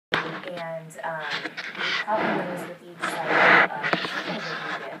And you probably notice with each cycle of chemo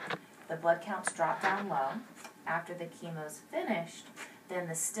that you get, the blood counts drop down low. After the chemo's finished, then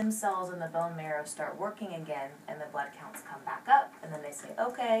the stem cells in the bone marrow start working again, and the blood counts come back up, and then they say,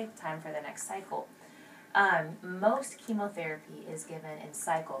 okay, time for the next cycle. Most chemotherapy is given in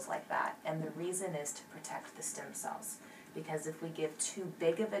cycles like that, and the reason is to protect the stem cells. Because if we give too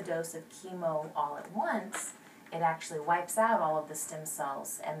big of a dose of chemo all at once, it actually wipes out all of the stem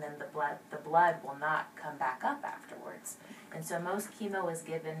cells, and then the blood will not come back up afterwards. And so most chemo is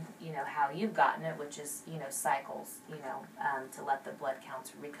given, how you've gotten it, which is, cycles, to let the blood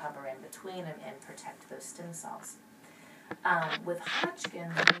counts recover in between and protect those stem cells. With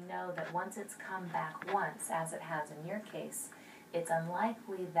Hodgkin's, we know that once it's come back once, as it has in your case, it's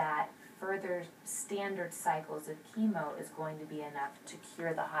unlikely that further standard cycles of chemo is going to be enough to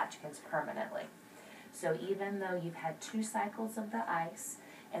cure the Hodgkin's permanently. So even though you've had 2 cycles of the ice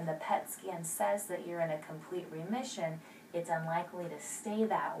and the PET scan says that you're in a complete remission, it's unlikely to stay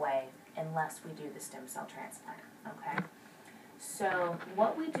that way unless we do the stem cell transplant, okay? So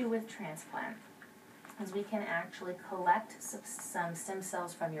what we do with transplant is we can actually collect some stem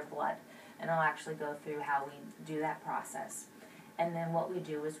cells from your blood, and I'll actually go through how we do that process. And then what we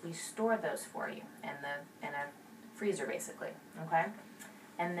do is we store those for you in a freezer, basically, okay?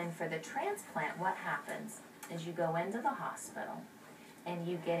 And then for the transplant, what happens is you go into the hospital and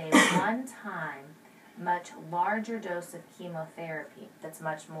you get a one-time, much larger dose of chemotherapy that's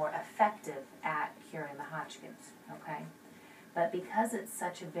much more effective at curing the Hodgkin's, okay? But because it's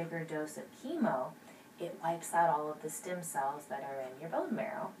such a bigger dose of chemo, it wipes out all of the stem cells that are in your bone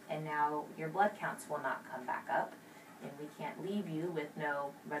marrow, and now your blood counts will not come back up, and we can't leave you with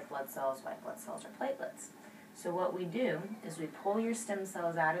no red blood cells, white blood cells, or platelets. So what we do is we pull your stem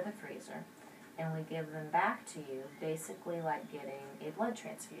cells out of the freezer and we give them back to you, basically like getting a blood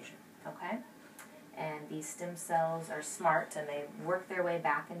transfusion, okay? And these stem cells are smart and they work their way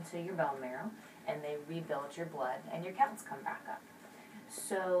back into your bone marrow and they rebuild your blood and your counts come back up.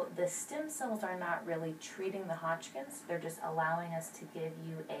 So the stem cells are not really treating the Hodgkin's, they're just allowing us to give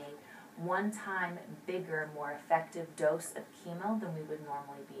you a one-time, bigger, more effective dose of chemo than we would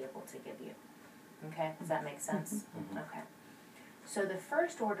normally be able to give you. Okay, does that make sense? Mm-hmm. Okay. So the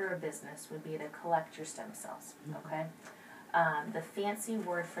first order of business would be to collect your stem cells, okay? The fancy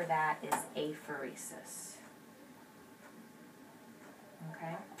word for that is apheresis.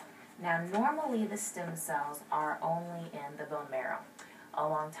 Okay? Now, normally the stem cells are only in the bone marrow. A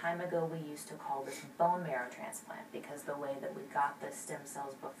long time ago, we used to call this bone marrow transplant because the way that we got the stem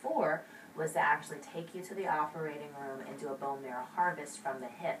cells before was to actually take you to the operating room and do a bone marrow harvest from the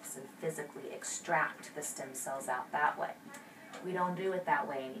hips and physically extract the stem cells out that way. We don't do it that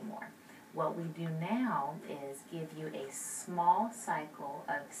way anymore. What we do now is give you a small cycle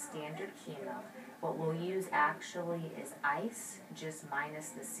of standard chemo. What we'll use actually is ice, just minus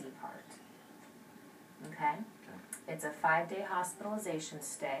the C part. Okay? It's a 5-day hospitalization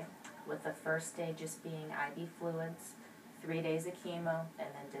stay, with the first day just being IV fluids, 3 days of chemo, and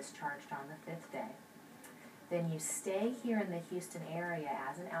then discharged on the 5th day. Then you stay here in the Houston area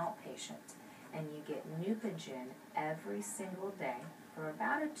as an outpatient, and you get Neupogen every single day for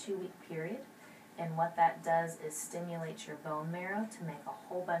about a 2-week period. And what that does is stimulate your bone marrow to make a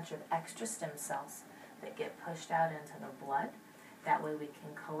whole bunch of extra stem cells that get pushed out into the blood. That way we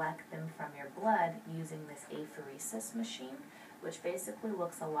can collect them from your blood using this apheresis machine, which basically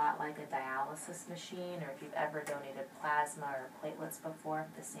looks a lot like a dialysis machine, or if you've ever donated plasma or platelets before,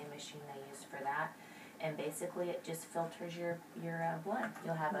 the same machine they use for that. And basically it just filters your blood.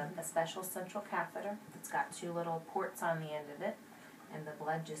 You'll have a special central catheter that's got 2 little ports on the end of it, and the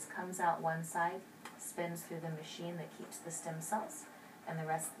blood just comes out one side, spins through the machine that keeps the stem cells, and the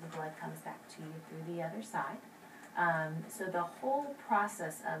rest of the blood comes back to you through the other side. So the whole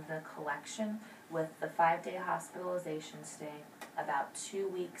process of the collection with the 5-day hospitalization stay, about 2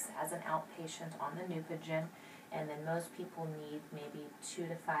 weeks as an outpatient on the Neupogen, and then most people need maybe 2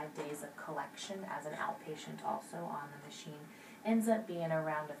 to 5 days of collection as an outpatient also on the machine, ends up being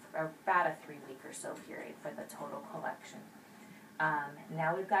around about a 3-week or so period for the total collection.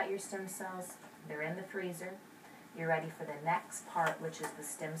 Now we've got your stem cells, they're in the freezer. You're ready for the next part, which is the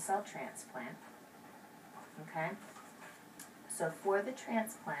stem cell transplant. Okay? So for the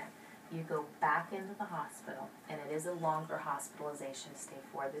transplant, you go back into the hospital, and it is a longer hospitalization stay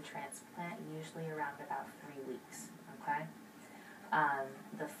for the transplant, usually around about 3 weeks. Okay?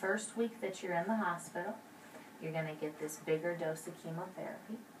 The first week that you're in the hospital, you're going to get this bigger dose of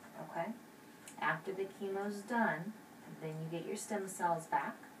chemotherapy. Okay? After the chemo's done, then you get your stem cells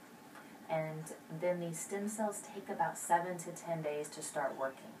back, and then these stem cells take about 7 to 10 days to start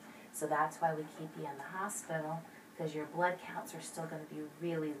working. So that's why we keep you in the hospital, because your blood counts are still going to be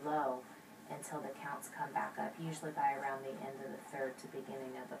really low until the counts come back up. Usually by around the end of the 3rd to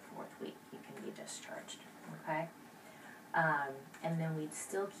beginning of the 4th week, you can be discharged, okay? And then we'd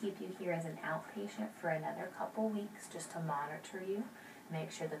still keep you here as an outpatient for another couple weeks just to monitor you,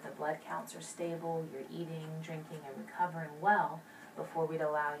 make sure that the blood counts are stable, you're eating, drinking, and recovering well before we'd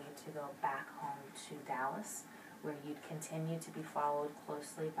allow you to go back home to Dallas, where you'd continue to be followed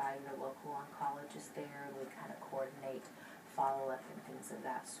closely by your local oncologist there, and we'd kind of coordinate follow-up and things of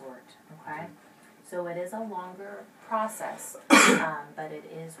that sort, okay? So it is a longer process, but it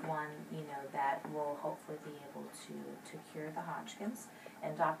is one, that will hopefully be able to cure the Hodgkin's.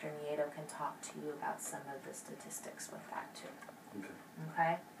 And Dr. Nieto can talk to you about some of the statistics with that too.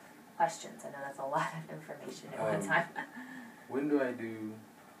 Okay? Questions? I know that's a lot of information at one time. When do I do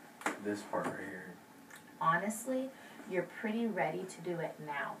this part right here? Honestly, you're pretty ready to do it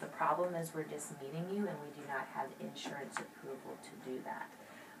now. The problem is we're just meeting you and we do not have insurance approval to do that.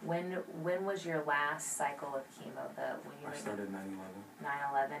 When was your last cycle of chemo? I started 9/11.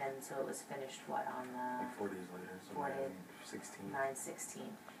 9/11, and so it was finished what on the? Like 4 days later, so 9/16.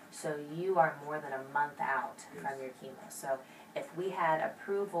 9/16. So you are more than a month out from your chemo. So if we had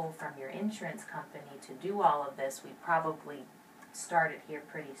approval from your insurance company to do all of this, we'd probably start it here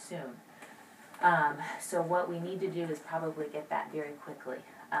pretty soon. So what we need to do is probably get that very quickly.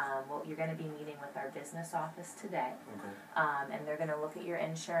 You're going to be meeting with our business office today, and they're going to look at your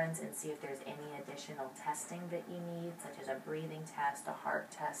insurance and see if there's any additional testing that you need, such as a breathing test, a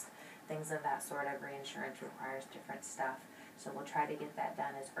heart test, things of that sort. Every insurance requires different stuff, so we'll try to get that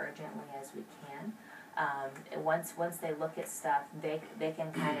done as urgently as we can. Once they look at stuff, they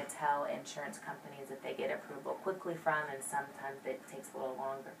can kind of tell insurance companies that they get approval quickly from, and sometimes it takes a little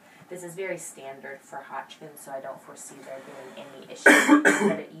longer. This is very standard for Hodgkin's, so I don't foresee there being any issues.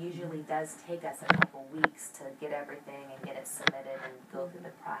 But it usually does take us a couple weeks to get everything and get it submitted and go through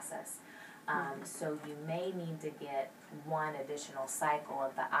the process. So you may need to get one additional cycle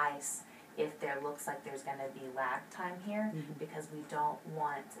of the ice if there looks like there's going to be lag time here, because we don't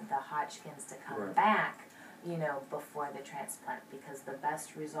want the Hodgkin's to come back, before the transplant, because the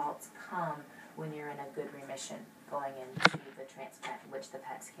best results come when you're in a good remission going into the transplant, which the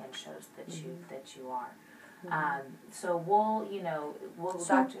PET scan shows that you are. So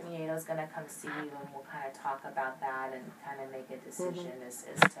Dr. Nieto's going to come see you, and we'll kind of talk about that and kind of make a decision as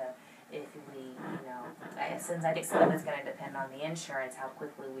to if we, since I think some of it's going to depend on the insurance, how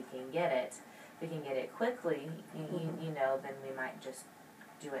quickly we can get it. If we can get it quickly, then we might just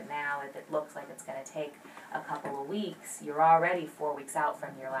do it now. If it looks like it's going to take a couple of weeks, you're already 4 weeks out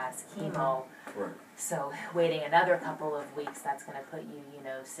from your last chemo. So waiting another couple of weeks, that's going to put you,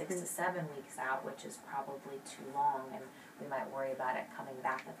 6 to 7 weeks out, which is probably too long, and we might worry about it coming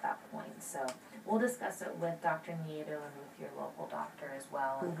back at that point. So we'll discuss it with Dr. Nieto and with your local doctor as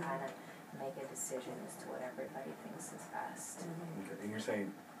well, and kind of make a decision as to what everybody thinks is best. Okay, and you're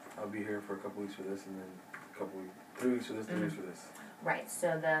saying I'll be here for a couple weeks for this, and then a couple weeks, 3 weeks for this, 3 weeks for this. Right,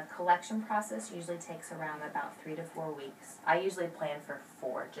 so the collection process usually takes around about 3 to 4 weeks. I usually plan for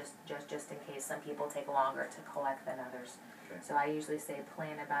 4, just in case some people take longer to collect than others. So I usually say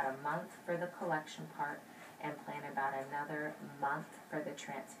plan about a month for the collection part, and plan about another month for the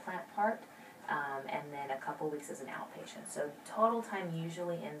transplant part, and then a couple weeks as an outpatient. So total time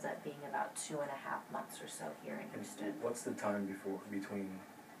usually ends up being about 2.5 months or so here in Houston. What's the time between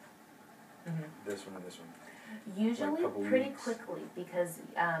this one and this one? Usually pretty quickly, because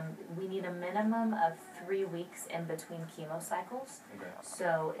we need a minimum of 3 weeks in between chemo cycles.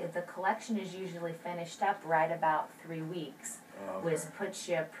 So if the collection is usually finished up right about 3 weeks, which puts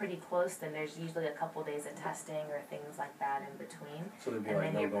you pretty close, then there's usually a couple days of testing or things like that in between. So there'd be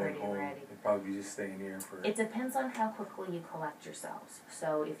like no going home. It'd probably be just staying here for... It depends on how quickly you collect your cells.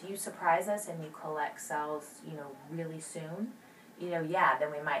 So if you surprise us and you collect cells, really soon, then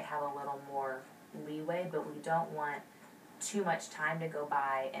we might have a little more leeway, but we don't want too much time to go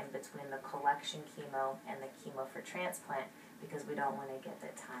by in between the collection chemo and the chemo for transplant, because we don't want to get the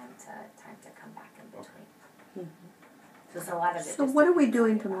time to come back in between. So it's a lot of it. So what are we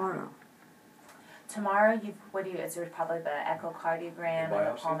doing tomorrow? Tomorrow, it's probably the echocardiogram and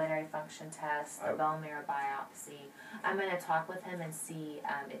the pulmonary function test, the bone marrow biopsy. I'm going to talk with him and see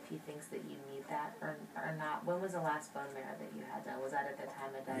if he thinks that you need that or not. When was the last bone marrow that you had done? Was that at the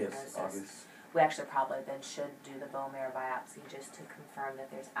time of diagnosis? Yes, August. We actually probably then should do the bone marrow biopsy just to confirm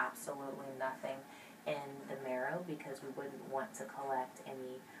that there's absolutely nothing in the marrow, because we wouldn't want to collect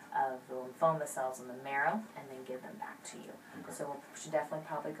any of the lymphoma cells in the marrow and then give them back to you. Okay. So we should definitely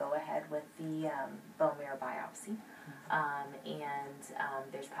probably go ahead with the bone marrow biopsy.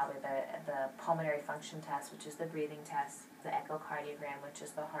 There's probably the pulmonary function test, which is the breathing test, the echocardiogram, which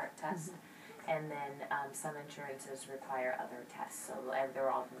is the heart test, and then some insurances require other tests. So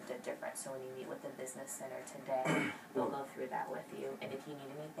they're all different. So when you meet with the business center today, we'll go through that with you. And if you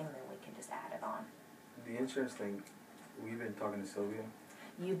need anything, then we can just add it on. The insurance thing, we've been talking to Sylvia.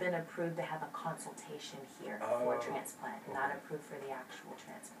 You've been approved to have a consultation here for transplant, not approved for the actual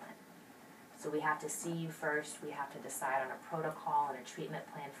transplant. So we have to see you first, we have to decide on a protocol and a treatment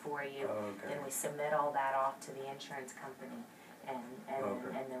plan for you, then we submit all that off to the insurance company, and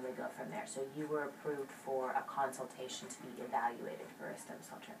then we go from there. So you were approved for a consultation to be evaluated for a stem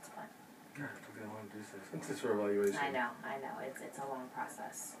cell transplant. God, I want to do this. It's just for evaluation. I know, it's a long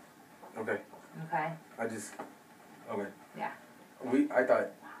process. Okay. Okay? Okay. Yeah. I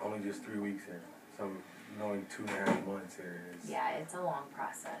thought only just 3 weeks here, so knowing 2.5 months here is... Yeah, it's a long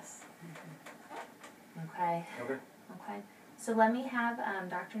process. Okay? Okay. Okay. So let me have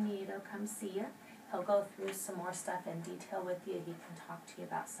Dr. Nieto come see you. He'll go through some more stuff in detail with you. He can talk to you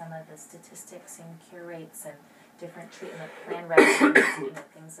about some of the statistics and cure rates and different treatment plan regimens,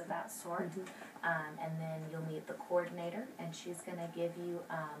 things of that sort. And then you'll meet the coordinator, and she's going to give you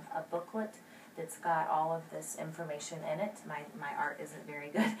a booklet that's got all of this information in it. My art isn't very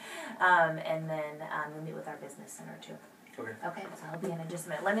good. And then you'll meet with our business center too. Okay. Okay, so I'll be in just a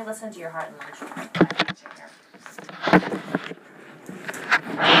minute. Let me listen to your heart and lungs.